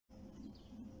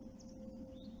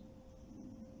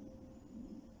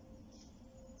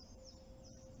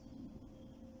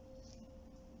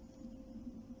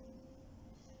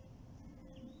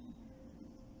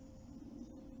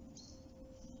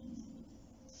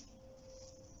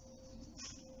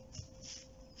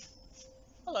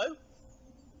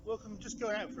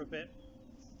going out for a bit.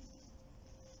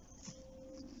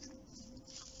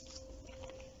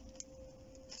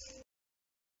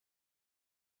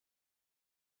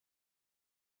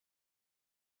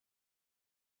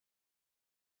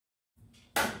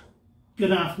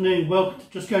 Good afternoon, welcome to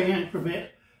Just Going Out for a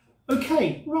Bit.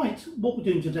 Okay, right, what we're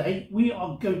doing today, we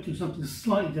are going to do something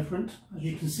slightly different, as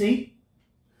you can see.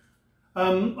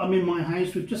 I'm in my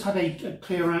house. We've just had a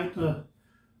clear out,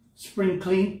 spring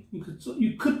clean,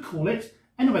 you could call it.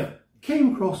 Anyway,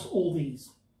 came across all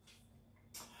these.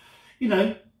 You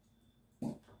know,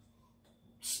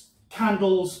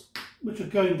 candles which are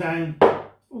going down,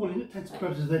 all in intents and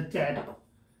purposes they're dead.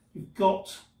 You've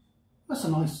got, that's a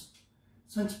nice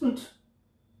sentiment.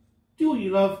 Do what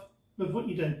you love with what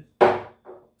you do.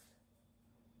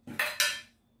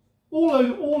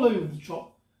 All over the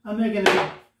shop, and they're going to be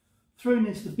thrown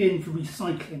into the bin for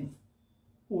recycling.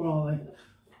 Or are they?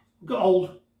 I've got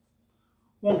old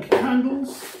wonky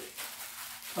candles.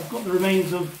 I've got the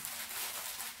remains of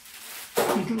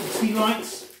these little tea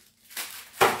lights,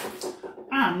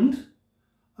 and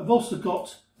I've also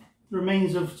got the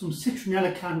remains of some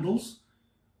citronella candles,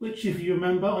 which, if you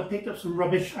remember, I picked up some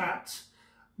rubbish at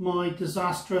my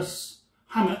disastrous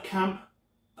hammock camp.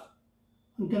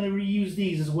 I'm going to reuse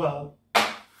these as well.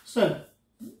 So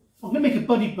I'm going to make a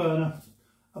buddy burner.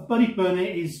 A buddy burner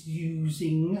is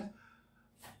using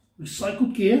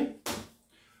recycled gear,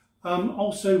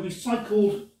 also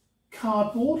recycled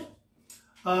cardboard.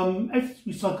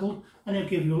 Everything's recycled, and it'll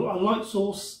give you a light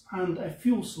source and a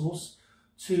fuel source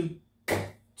to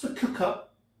cook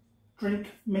up,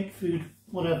 drink, make food,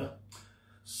 whatever.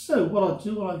 So what I'll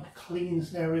do, I'll clean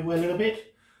this area away a little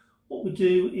bit. What we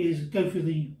do is go through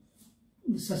the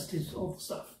necessities of the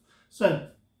stuff. So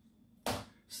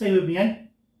stay with me, eh?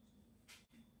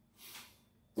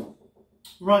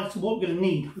 Right, so what we're going to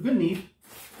need, we're going to need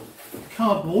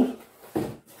cardboard.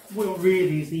 What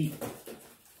really is the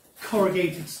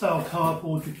corrugated style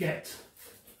cardboard you get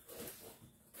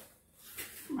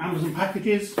from Amazon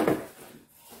packages,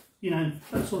 you know,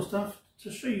 that sort of stuff.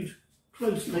 To show you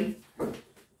closely,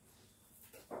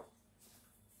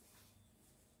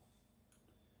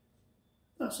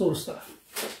 that sort of stuff.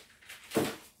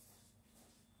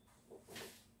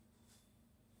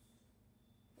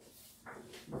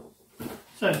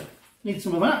 So, need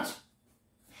some of that.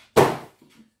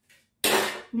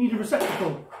 Need a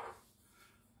receptacle.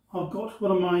 I've got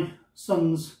one of my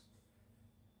son's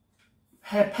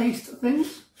hair paste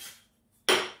things.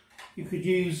 You could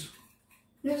use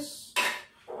this.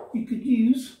 You could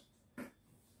use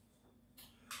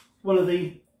one of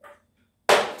the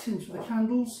tins for the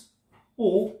candles,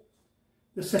 or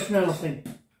the citronella thing.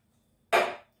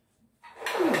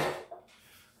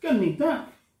 Gonna need that.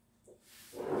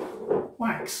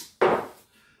 Wax.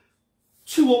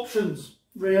 Two options,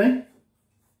 really.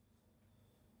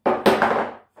 Put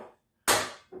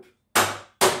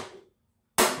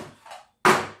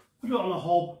it on a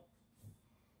hob,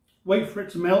 wait for it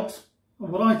to melt, and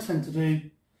what I tend to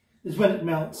do is when it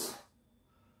melts,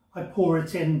 I pour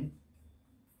it in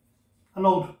an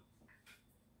old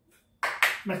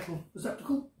metal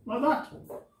receptacle, like that,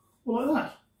 or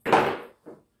like that.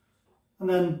 And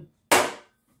then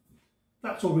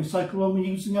that's all recycled when we're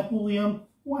using up all the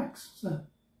wax. So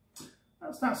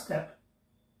that's that step.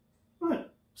 Right,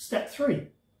 step 3.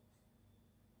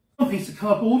 One piece of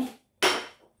cardboard,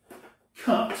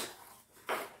 cut,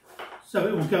 so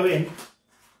it will go in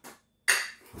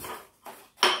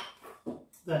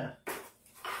there.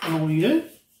 And all you do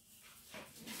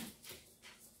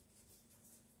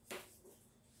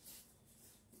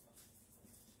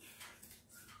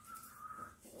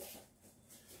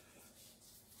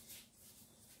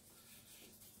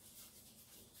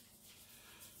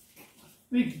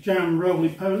big jam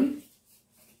roly-poly.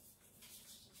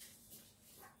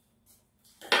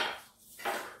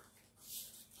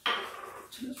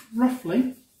 So it's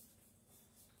roughly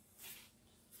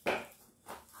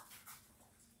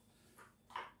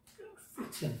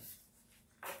fit in.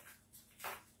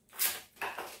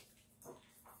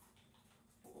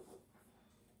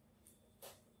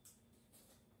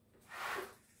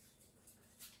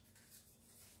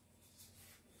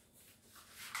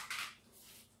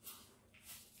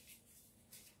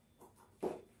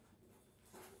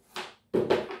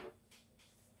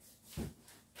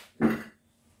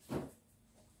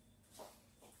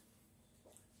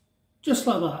 Just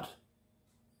like that.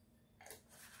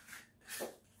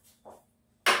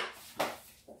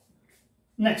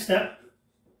 Next step,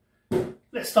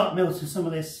 let's start melting some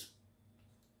of this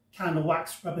candle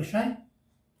wax rubbish, eh?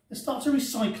 Let's start to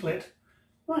recycle it.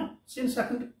 Right, see you in a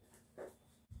second.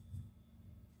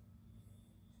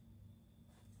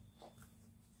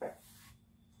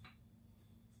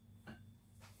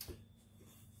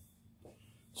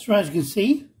 So as you can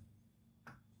see,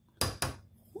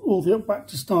 all the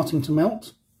wax is starting to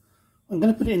melt. I'm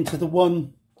going to put it into the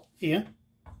one here.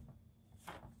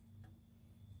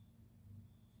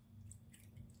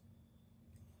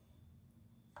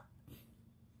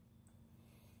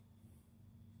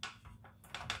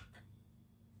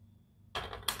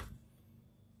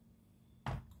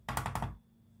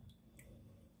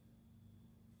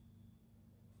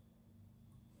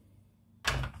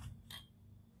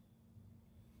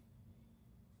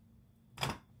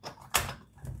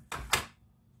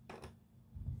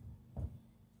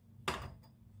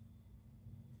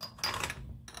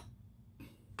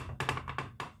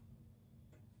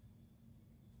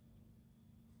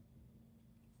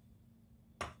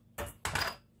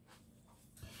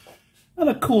 And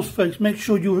of course, folks, make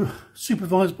sure you're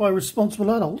supervised by a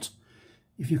responsible adult,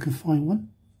 if you can find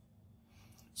one.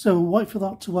 So we'll wait for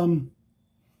that to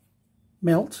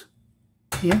melt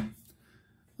here.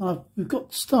 We've got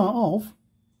the start of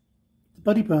the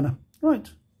buddy burner. Right.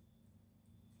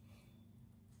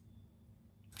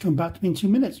 Come back to me in 2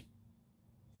 minutes.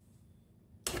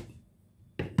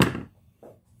 That's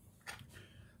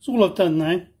all I've done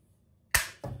now.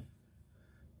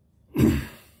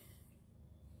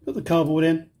 Put the cardboard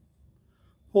in,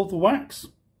 pour the wax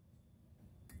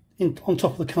in on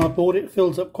top of the cardboard. It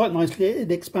fills up quite nicely,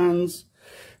 it expands,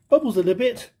 bubbles a little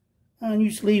bit, and you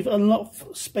just leave a lot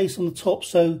of space on the top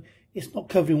so it's not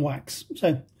covered in wax.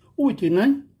 So all we do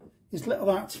now is let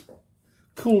that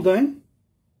cool down.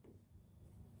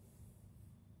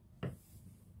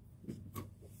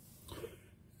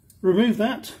 Remove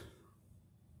that,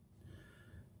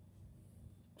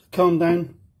 calm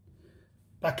down.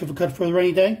 Back of a cupboard for a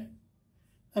rainy day,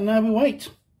 and now we wait.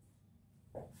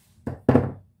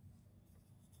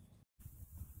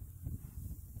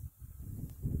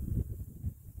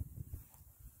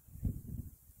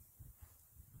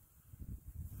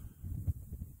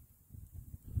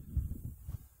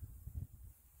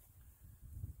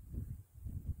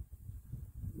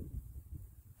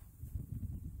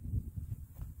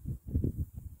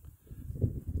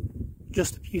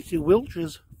 Just the beauty of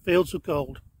Wiltshire's fields of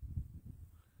gold.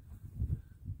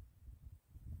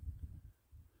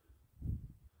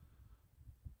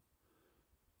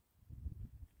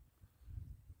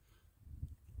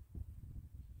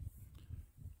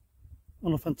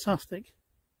 On a fantastic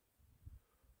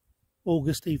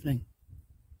August evening.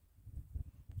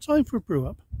 Time for a brew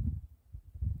up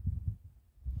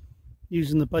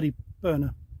using the buddy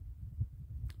burner.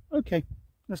 Okay,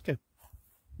 let's go.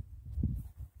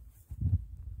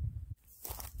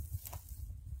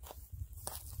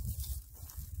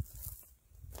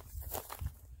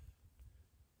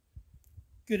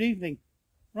 Good evening.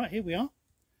 Right, here we are,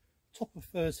 top of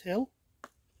Firs Hill,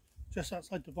 just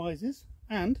outside Devizes,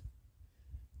 and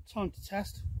time to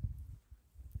test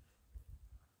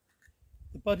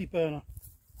the buddy burner.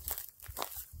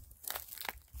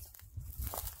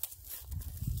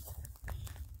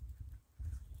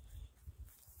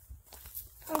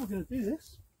 How we're going to do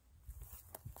this?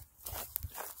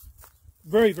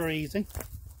 Very, very easy.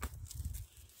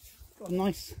 Got a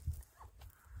nice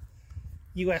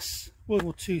US World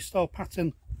War II style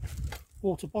pattern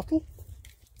water bottle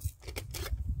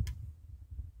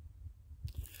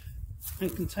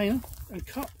and container and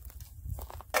cup.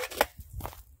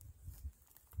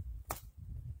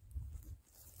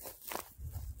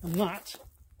 And that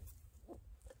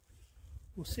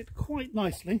will sit quite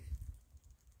nicely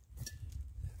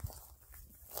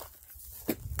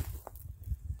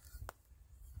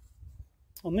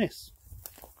on this.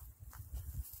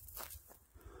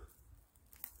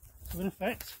 So in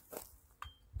effect,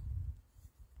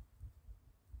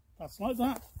 that's like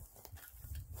that,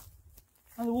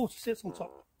 and the water sits on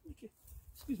top.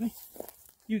 Excuse me,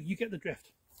 you get the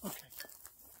drift. Okay,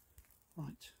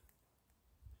 right,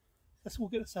 let's all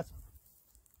get it set up.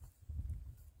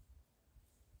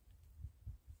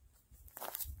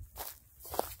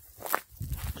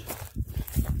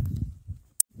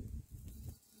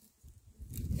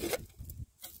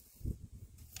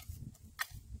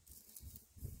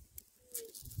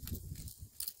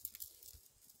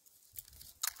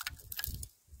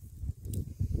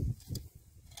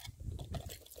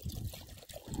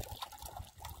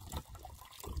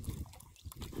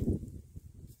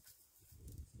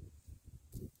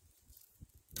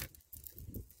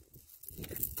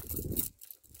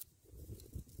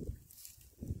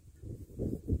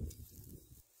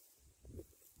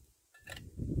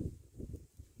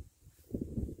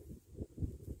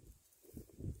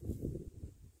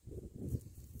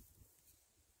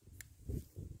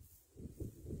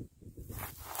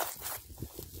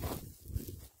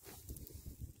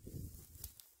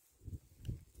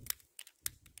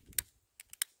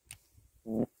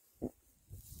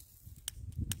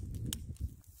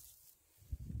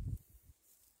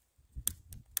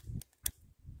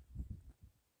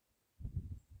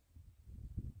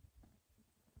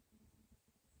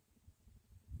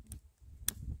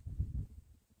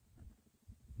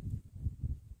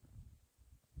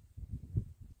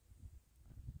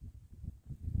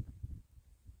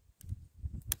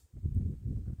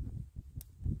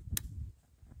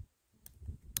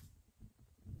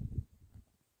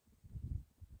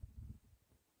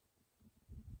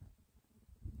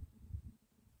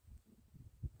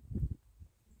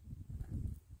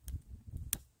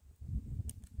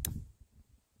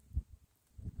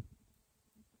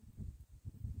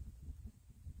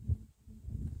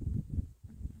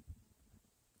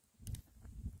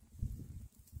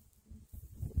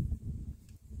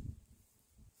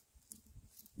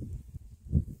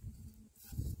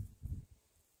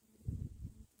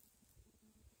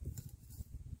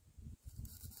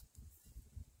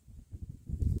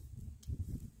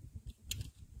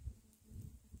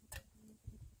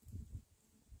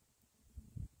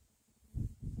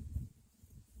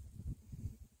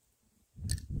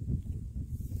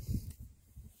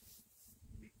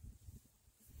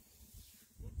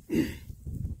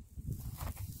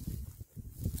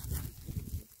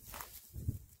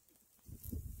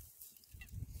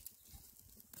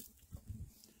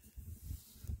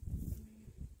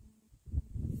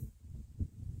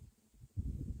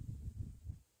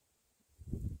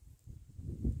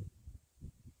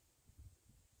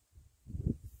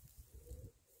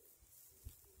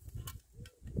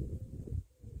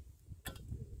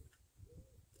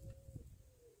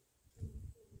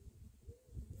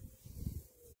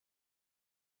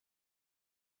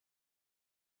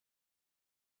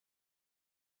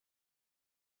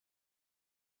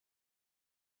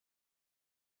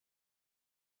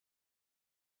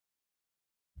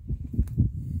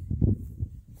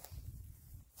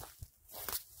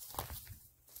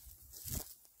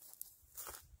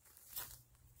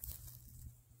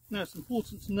 Now it's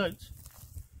important to note,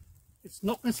 it's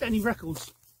not going to set any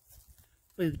records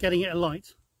for getting it alight,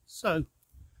 so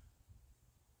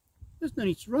there's no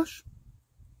need to rush,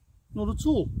 not at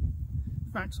all.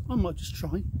 In fact, I might just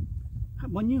try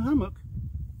my new hammock.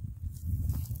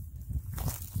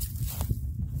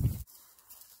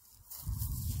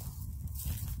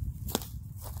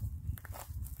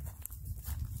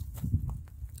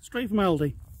 Straight from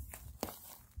Aldi,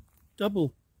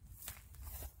 double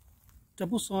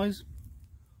size,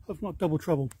 hope not double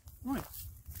trouble. Right.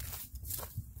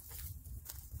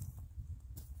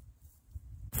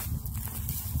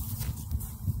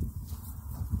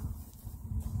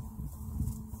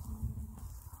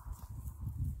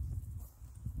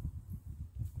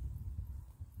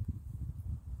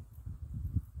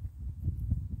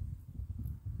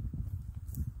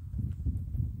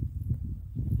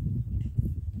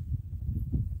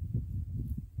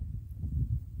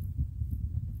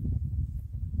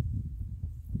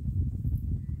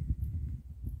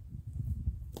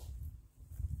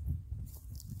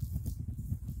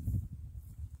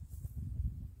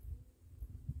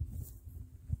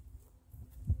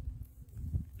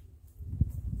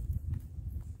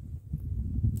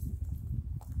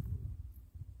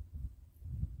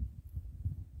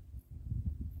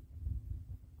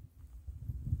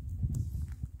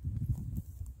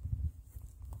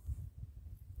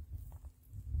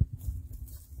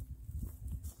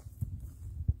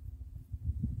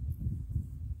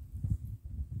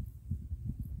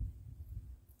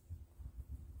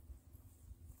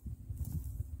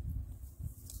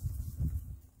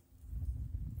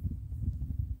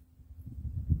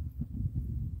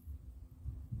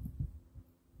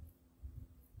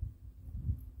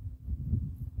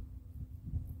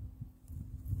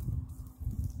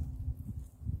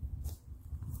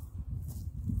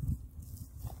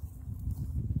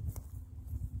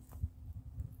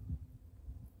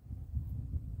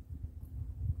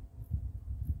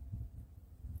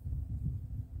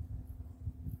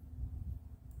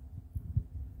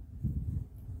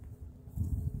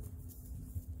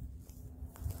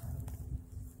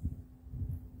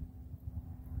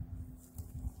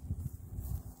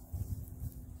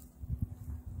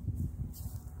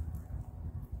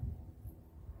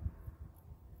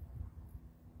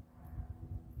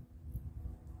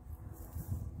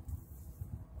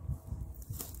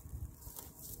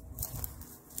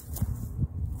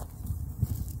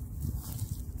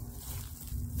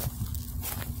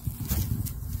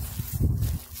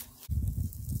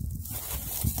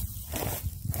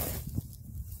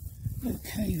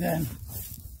 Okay then,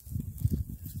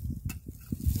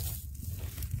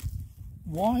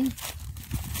 why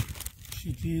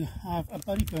should you have a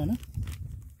buddy burner.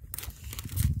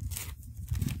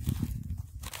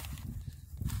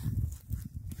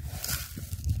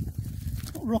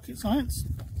 It's not rocket science.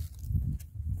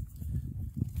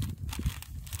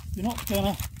 You're not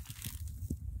gonna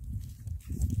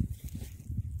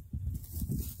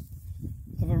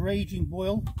have a raging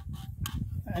boil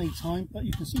at any time, but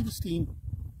you can see the steam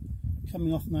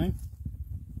coming off now.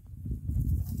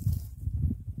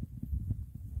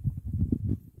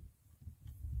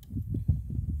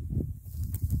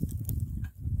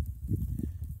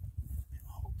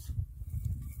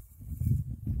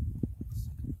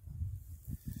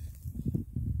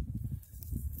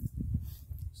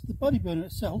 So the body burner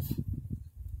itself,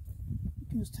 you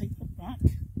can just take that back,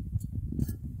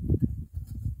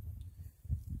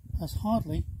 has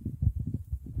hardly,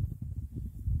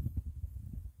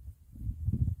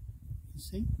 you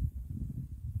see,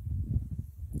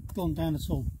 gone down at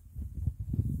all.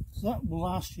 So that will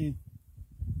last you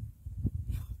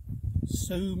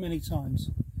so many times.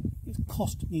 It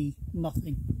cost me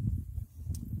nothing.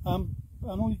 And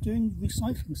all you're doing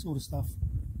recycling sort of stuff.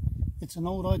 It's an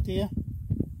old idea,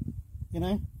 you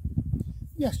know.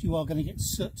 Yes, you are going to get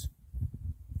soot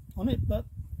on it, but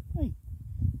hey,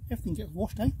 everything gets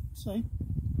washed out, so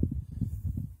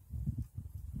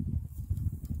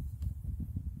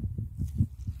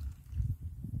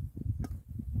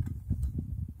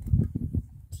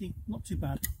see, not too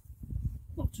bad.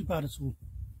 Not too bad at all.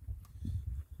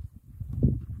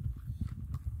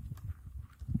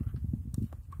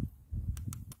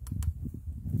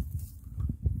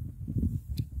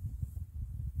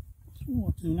 So what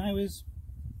I'll do now is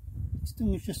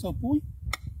extinguish this old boy.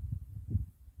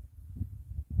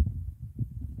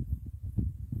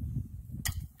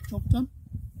 Job done.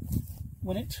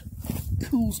 When it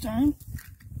cools down,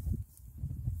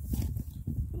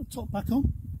 put the top back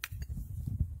on,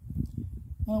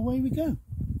 and away we go.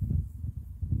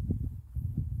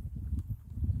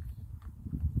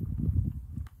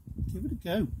 Give it a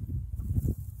go.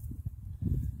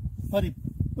 Buddy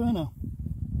burner.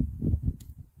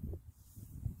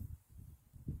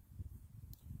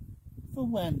 For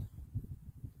when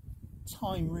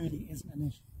time really isn't an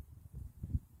issue.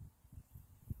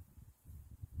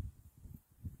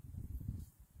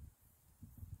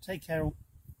 Take care all.